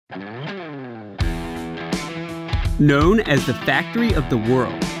Known as the factory of the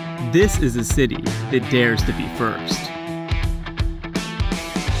world, this is a city that dares to be first.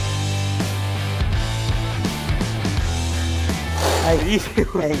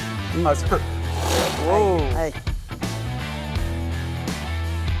 Whoa.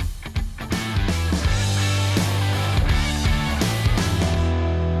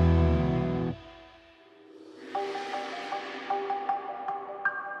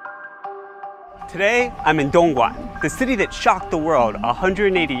 Today, I'm in Dongguan, the city that shocked the world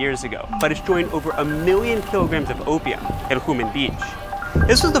 180 years ago, but has joined over 1 million kilograms of opium at Humen Beach.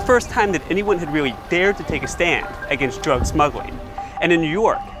 This was the first time that anyone had really dared to take a stand against drug smuggling. And in New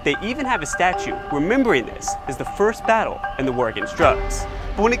York, they even have a statue remembering this as the first battle in the war against drugs.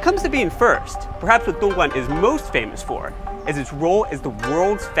 But when it comes to being first, perhaps what Dongguan is most famous for is its role as the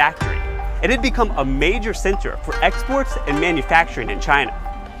world's factory. It had become a major center for exports and manufacturing in China.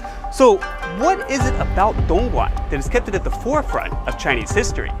 So what is it about Dongguan that has kept it at the forefront of Chinese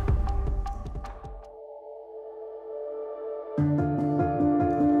history?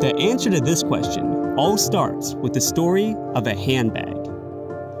 The answer to this question all starts with the story of a handbag.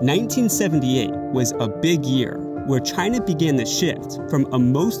 1978 was a big year where China began the shift from a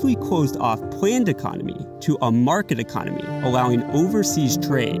mostly closed-off planned economy to a market economy, allowing overseas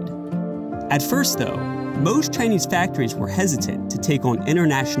trade. At first, though, most Chinese factories were hesitant to take on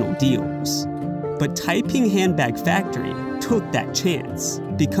international deals. But Taiping Handbag Factory took that chance,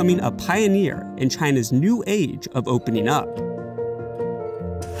 becoming a pioneer in China's new age of opening up.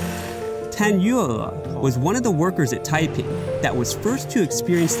 Tan Yue was one of the workers at Taiping that was first to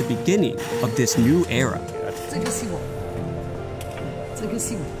experience the beginning of this new era.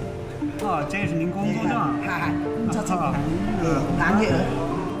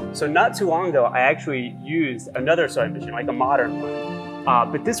 So not too long ago, I actually used another sewing machine, like a modern one.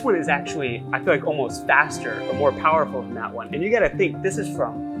 But this one is actually, I feel like, almost faster or more powerful than that one. And you gotta think, this is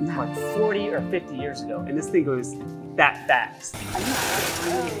from like 40 or 50 years ago, and this thing goes that fast.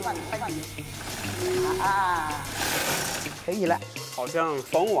 可以了。好像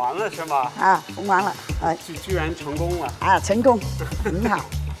缝完了是吗？缝完了，居然成功了。成功，很好。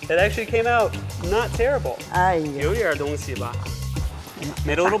It actually came out not terrible. 有点东西吧。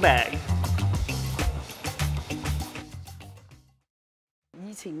Made a little bag.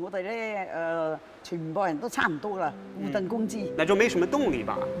 以前我哋咧，全部人都差唔多啦，固定工資。那就没什么动力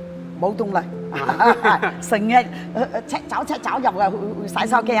吧？冇動力，成日赤走入啊去洗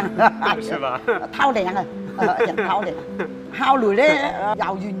手間，是吧？偷領啊，人偷領。後來咧，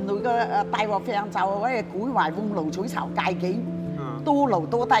由原來嘅大鑊飯就咧改為換爐取酬計件，多勞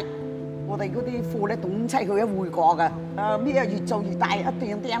多得。 我哋嗰啲貨咧，董妻佢一會過㗎，咩越做越大，一段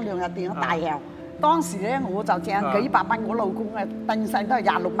釘量一段大後。當時咧我就掙幾百蚊，我老公啊定薪都係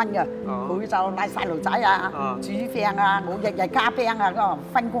26蚊嘅，佢就拉細路仔啊、煮飯啊，我日日加班啊，咁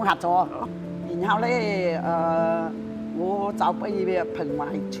分工合作。然後咧我就被評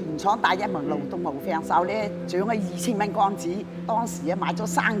為全廠第一名勞動模範手咧，獎咗2000蚊港紙。當時咧買咗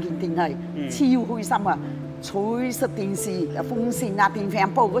3件電器，超開心啊！ 彩色電視、風扇啊、電飯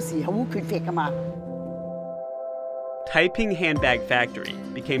煲嗰時好缺乏㗎嘛。Taiping Handbag Factory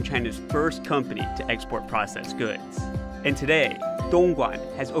became China's first company to export processed goods. And today, Dongguan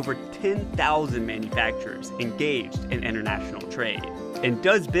has over 10,000 manufacturers engaged in international trade and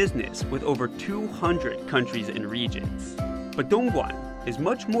does business with over 200 countries and regions. But Dongguan is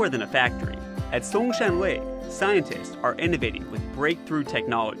much more than a factory. At Songshan Lake, scientists are innovating with breakthrough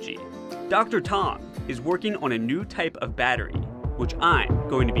technology. Dr. Tom is working on a new type of battery, which I'm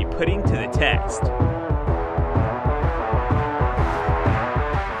going to be putting to the test.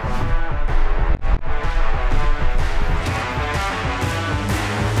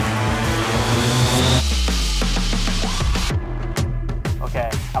 Okay,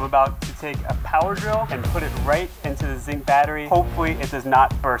 I'm about to take a power drill and put it right into the zinc battery. Hopefully it does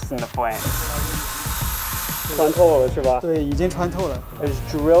not burst into flames. 穿透了是吧？对，已经穿透了。I just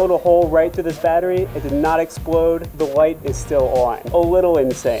drilled a hole right through this battery. It did not explode. The light is still on. A little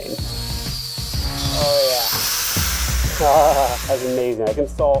insane. Oh yeah. That's amazing. I can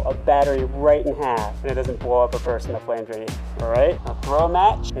saw a battery right in half and it doesn't blow up or burst into flames right. All right. I'll throw a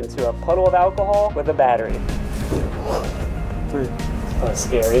match into a puddle of alcohol with a battery. That's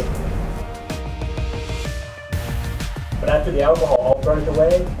scary. But after the alcohol all burnt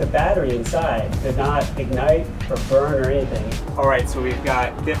away, the battery inside did not ignite or burn or anything. All right, so we've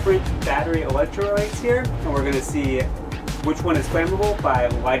got different battery electrolytes here, and we're gonna see which one is flammable by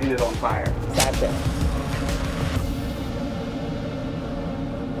lighting it on fire. That's it.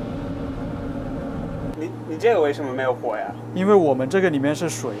 这个为什么没有火呀？因为我们这个里面是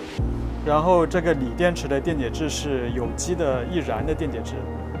水，然后这个锂电池的电解质是有机的易燃的电解质，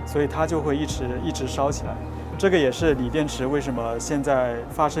所以它就会一直烧起来。这个也是锂电池为什么现在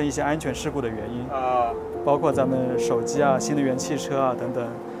发生一些安全事故的原因啊，包括咱们手机啊、新能源汽车啊等等，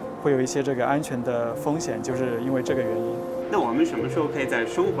会有一些这个安全的风险，就是因为这个原因。那我们什么时候可以在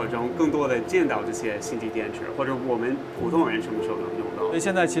生活中更多的见到这些星际电池，或者我们普通人什么时候能用到？所以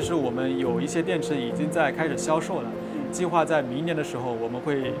现在其实我们有一些电池已经在开始销售了。计划在明年的时候，我们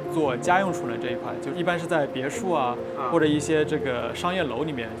会做家用储能这一块，就一般是在别墅啊，或者一些这个商业楼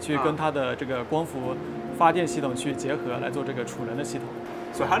里面去跟它的这个光伏发电系统去结合来做这个储能的系统。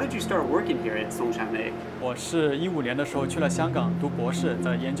So how did you start working here at Songshan? 我是15年的时候去了香港读博士，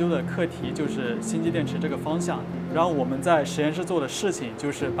在研究的课题就是星际电池这个方向。然后我们在实验室做的事情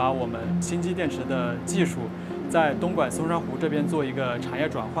就是把我们星际电池的技术在东莞松山湖这边做一个产业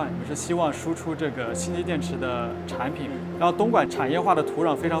转换，也是希望输出这个星际电池的产品。然后东莞产业化的土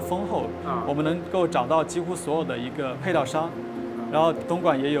壤非常丰厚，我们能够找到几乎所有的一个配套商。然后东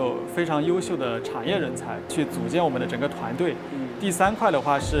莞也有非常优秀的产业人才去组建我们的整个团队。第三块的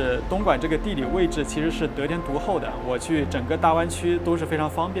话是东莞这个地理位置其实是得天独厚的，我去整个大湾区都是非常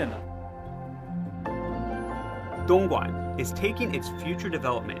方便的。Dongguan is taking its future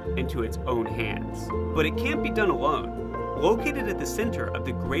development into its own hands, but it can't be done alone. Located at the center of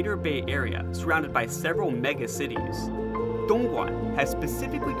the Greater Bay Area, surrounded by several mega cities, Dongguan has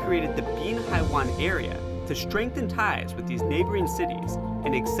specifically created the Binhaiwan area to strengthen ties with these neighboring cities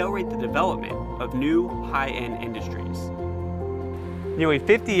and accelerate the development of new high-end industries. Nearly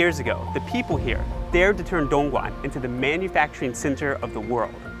 50 years ago, the people here dared to turn Dongguan into the manufacturing center of the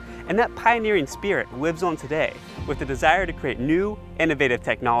world. And that pioneering spirit lives on today with the desire to create new, innovative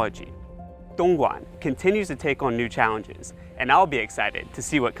technology. Dongguan continues to take on new challenges, and I'll be excited to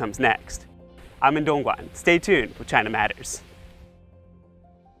see what comes next. I'm in Dongguan. Stay tuned with China Matters.